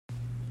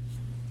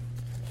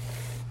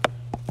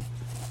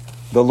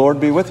The Lord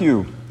be with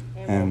you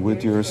and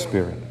with your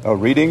spirit. A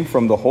reading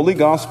from the Holy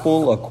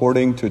Gospel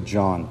according to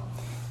John.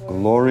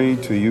 Glory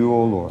to you,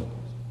 O Lord.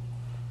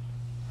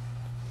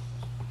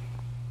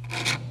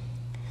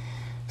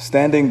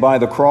 Standing by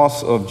the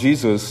cross of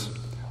Jesus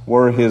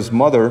were his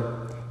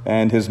mother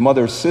and his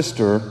mother's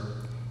sister,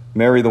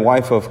 Mary, the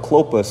wife of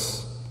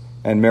Clopas,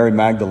 and Mary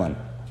Magdalene.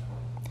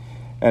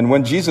 And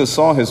when Jesus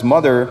saw his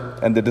mother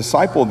and the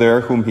disciple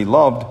there whom he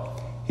loved,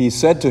 he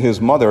said to his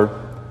mother,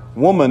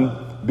 "Woman,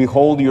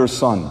 behold your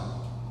son."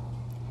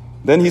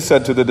 Then he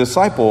said to the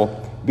disciple,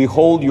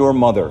 "Behold your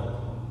mother."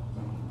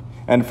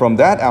 And from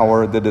that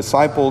hour the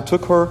disciple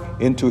took her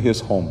into his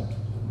home.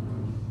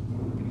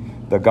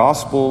 The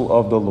Gospel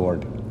of the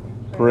Lord.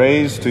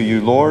 Praise to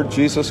you, Lord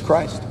Jesus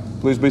Christ.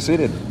 Please be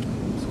seated.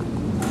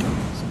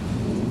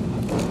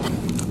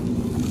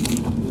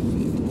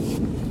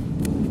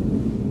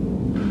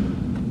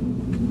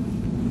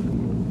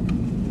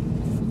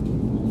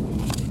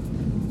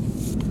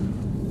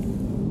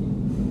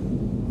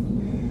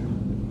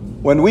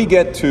 When we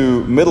get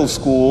to middle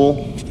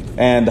school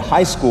and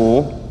high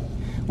school,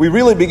 we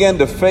really begin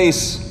to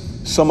face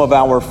some of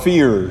our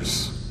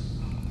fears.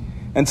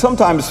 And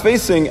sometimes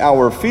facing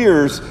our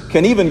fears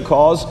can even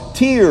cause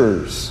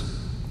tears.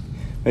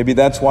 Maybe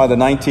that's why the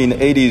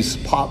 1980s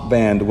pop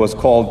band was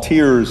called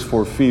Tears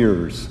for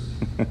Fears.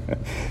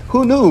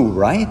 Who knew,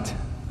 right?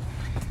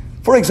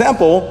 For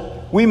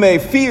example, we may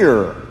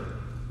fear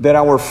that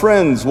our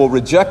friends will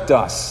reject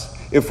us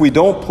if we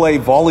don't play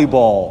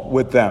volleyball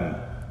with them.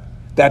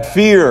 That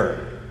fear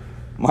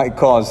might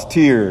cause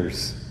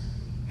tears.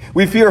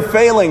 We fear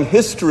failing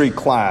history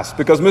class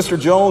because Mr.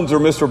 Jones or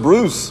Mr.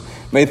 Bruce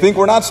may think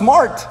we're not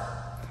smart.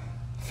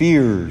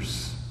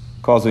 Fears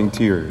causing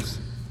tears.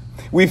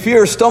 We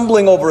fear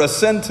stumbling over a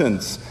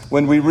sentence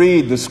when we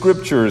read the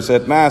scriptures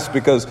at Mass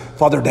because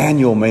Father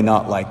Daniel may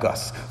not like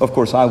us. Of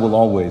course, I will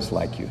always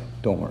like you.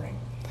 Don't worry.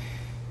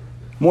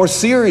 More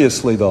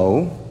seriously,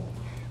 though,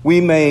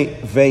 we may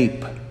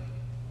vape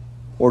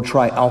or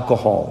try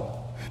alcohol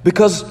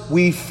because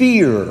we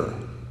fear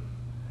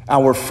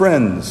our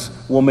friends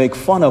will make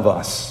fun of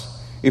us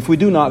if we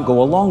do not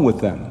go along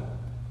with them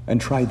and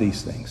try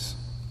these things.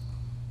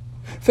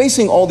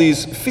 Facing all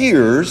these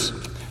fears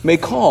may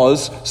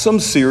cause some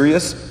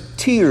serious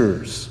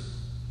tears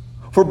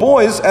for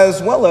boys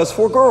as well as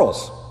for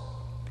girls.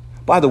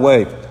 By the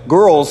way,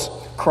 girls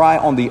cry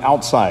on the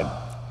outside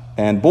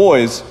and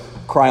boys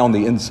cry on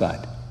the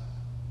inside,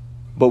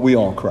 but we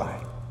all cry.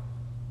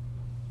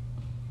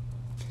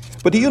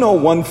 But do you know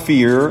one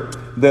fear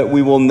that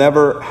we will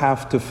never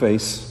have to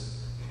face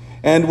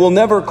and will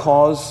never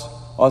cause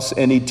us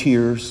any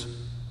tears?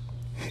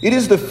 It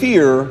is the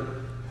fear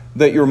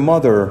that your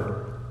mother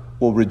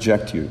will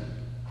reject you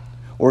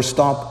or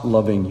stop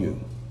loving you.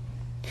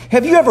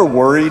 Have you ever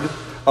worried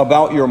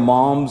about your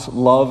mom's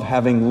love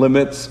having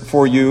limits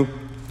for you?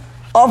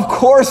 Of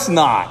course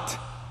not.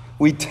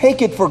 We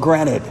take it for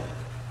granted.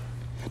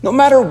 No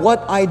matter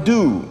what I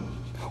do,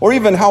 or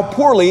even how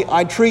poorly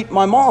I treat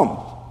my mom,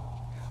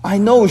 I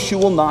know she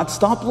will not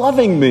stop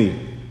loving me.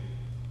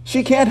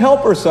 She can't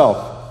help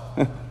herself.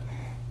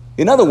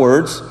 In other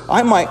words,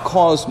 I might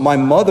cause my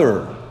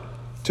mother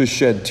to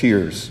shed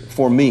tears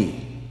for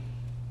me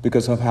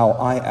because of how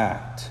I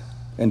act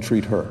and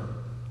treat her.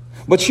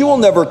 But she will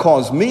never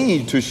cause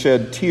me to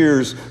shed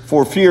tears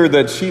for fear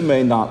that she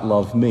may not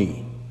love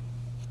me.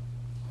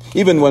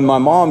 Even when my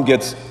mom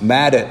gets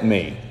mad at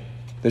me,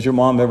 does your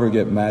mom ever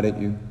get mad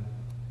at you?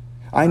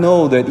 I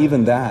know that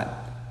even that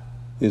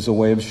is a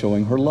way of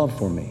showing her love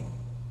for me.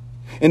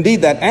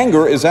 Indeed, that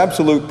anger is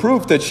absolute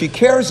proof that she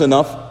cares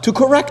enough to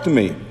correct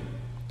me.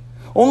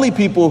 Only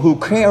people who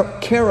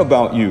care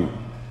about you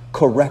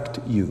correct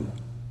you.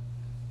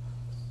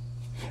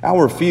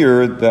 One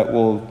fear that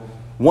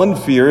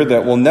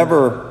will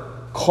never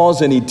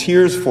cause any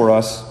tears for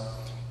us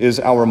is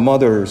our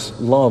mother's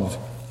love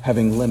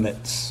having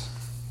limits.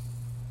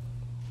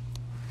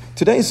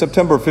 Today,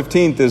 September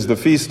 15th, is the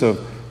feast of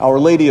Our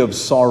Lady of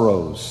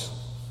Sorrows.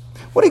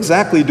 What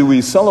exactly do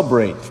we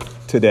celebrate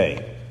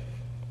today?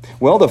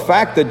 Well, the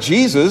fact that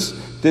Jesus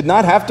did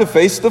not have to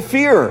face the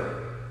fear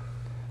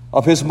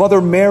of his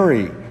mother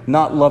Mary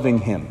not loving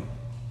him.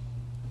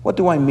 What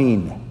do I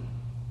mean?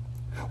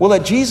 Well,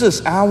 at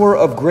Jesus' hour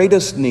of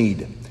greatest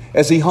need,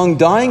 as he hung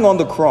dying on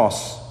the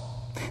cross,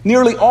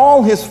 nearly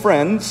all his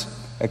friends,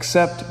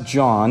 except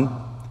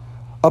John,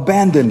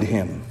 abandoned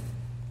him.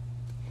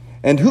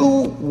 And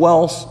who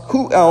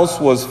else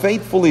was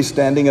faithfully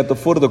standing at the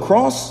foot of the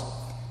cross?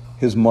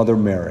 His mother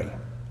Mary.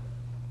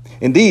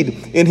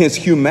 Indeed, in his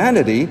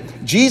humanity,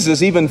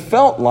 Jesus even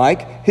felt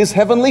like his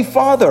heavenly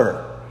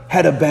Father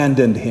had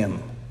abandoned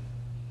him.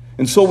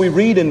 And so we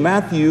read in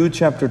Matthew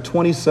chapter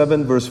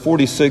 27, verse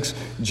 46,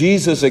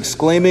 Jesus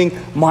exclaiming,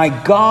 my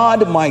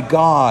God,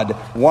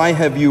 why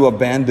have you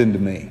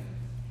abandoned me?"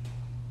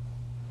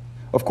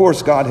 Of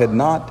course, God had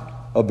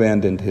not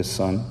abandoned his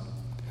son,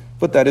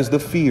 but that is the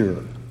fear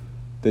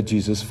that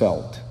Jesus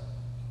felt.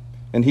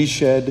 And he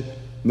shed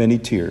many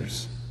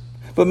tears,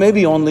 but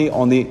maybe only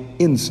on the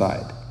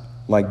inside,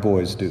 like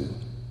boys do.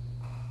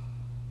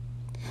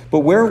 But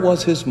where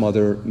was his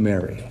mother,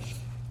 Mary?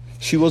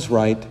 She was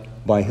right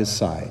by his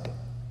side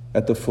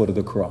at the foot of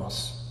the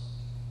cross.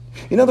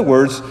 In other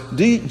words,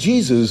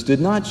 Jesus did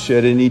not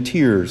shed any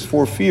tears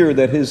for fear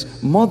that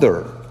his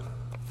mother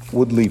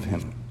would leave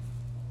him.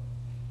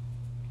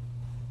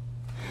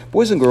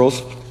 Boys and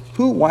girls,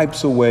 who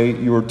wipes away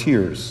your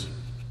tears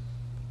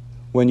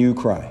when you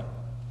cry,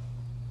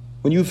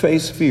 when you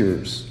face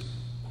fears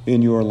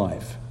in your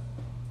life?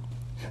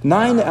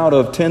 9 out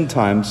of 10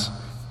 times,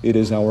 it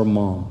is our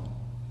mom.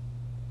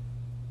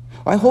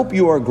 I hope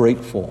you are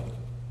grateful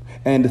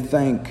and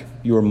thank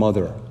your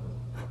mother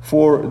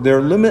for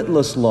their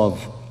limitless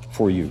love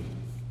for you.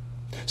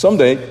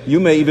 Someday, you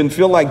may even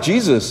feel like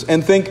Jesus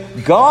and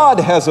think God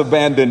has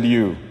abandoned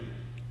you,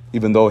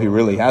 even though he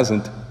really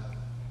hasn't.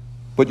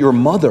 But your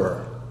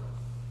mother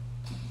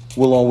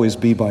will always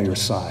be by your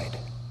side.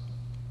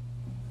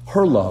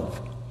 Her love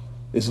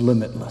is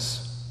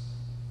limitless.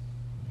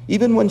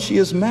 Even when she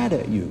is mad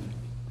at you,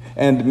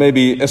 and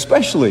maybe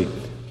especially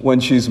when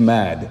she's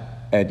mad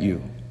at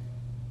you,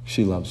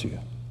 she loves you.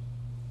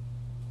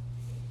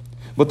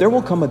 But there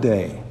will come a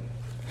day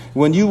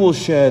when you will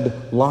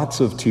shed lots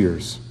of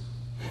tears,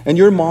 and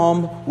your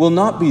mom will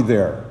not be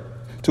there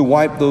to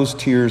wipe those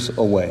tears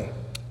away.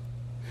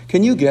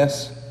 Can you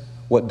guess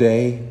what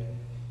day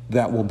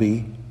that will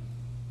be?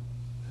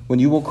 When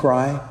you will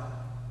cry,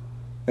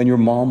 and your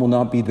mom will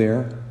not be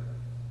there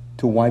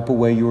to wipe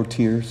away your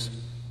tears?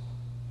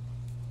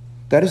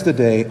 That is the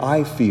day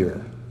I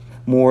fear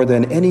more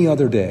than any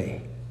other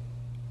day,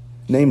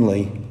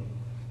 namely,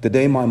 the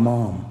day my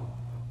mom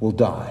will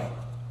die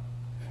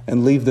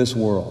and leave this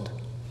world.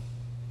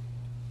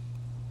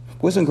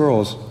 Boys and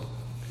girls,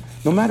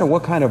 no matter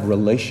what kind of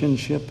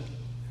relationship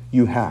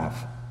you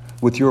have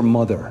with your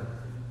mother,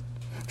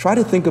 try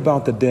to think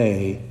about the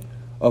day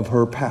of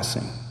her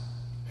passing.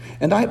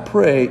 And I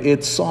pray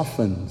it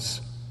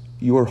softens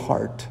your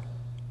heart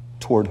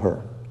toward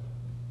her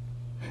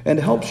and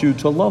helps you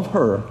to love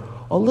her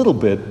a little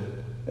bit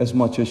as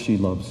much as she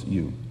loves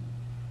you.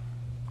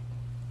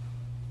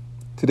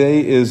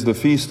 Today is the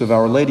feast of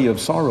Our Lady of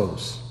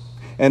Sorrows,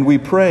 and we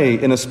pray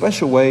in a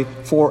special way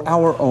for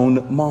our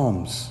own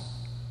moms.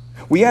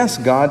 We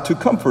ask God to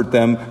comfort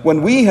them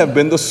when we have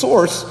been the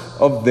source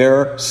of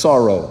their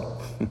sorrow,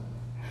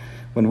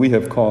 when we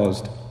have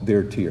caused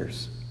their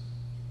tears.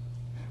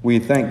 We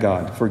thank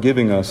God for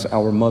giving us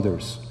our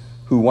mothers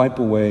who wipe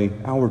away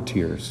our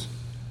tears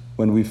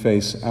when we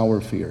face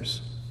our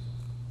fears.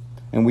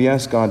 And we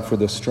ask God for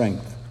the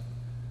strength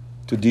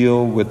to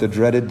deal with the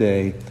dreaded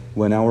day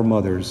when our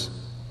mothers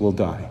will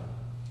die.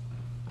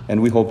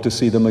 And we hope to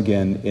see them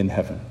again in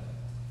heaven.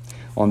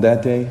 On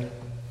that day,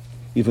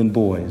 even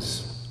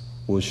boys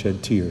will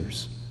shed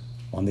tears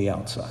on the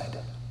outside.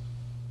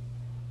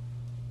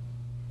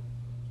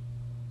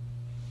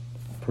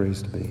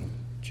 Praise to be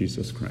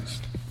Jesus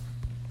Christ.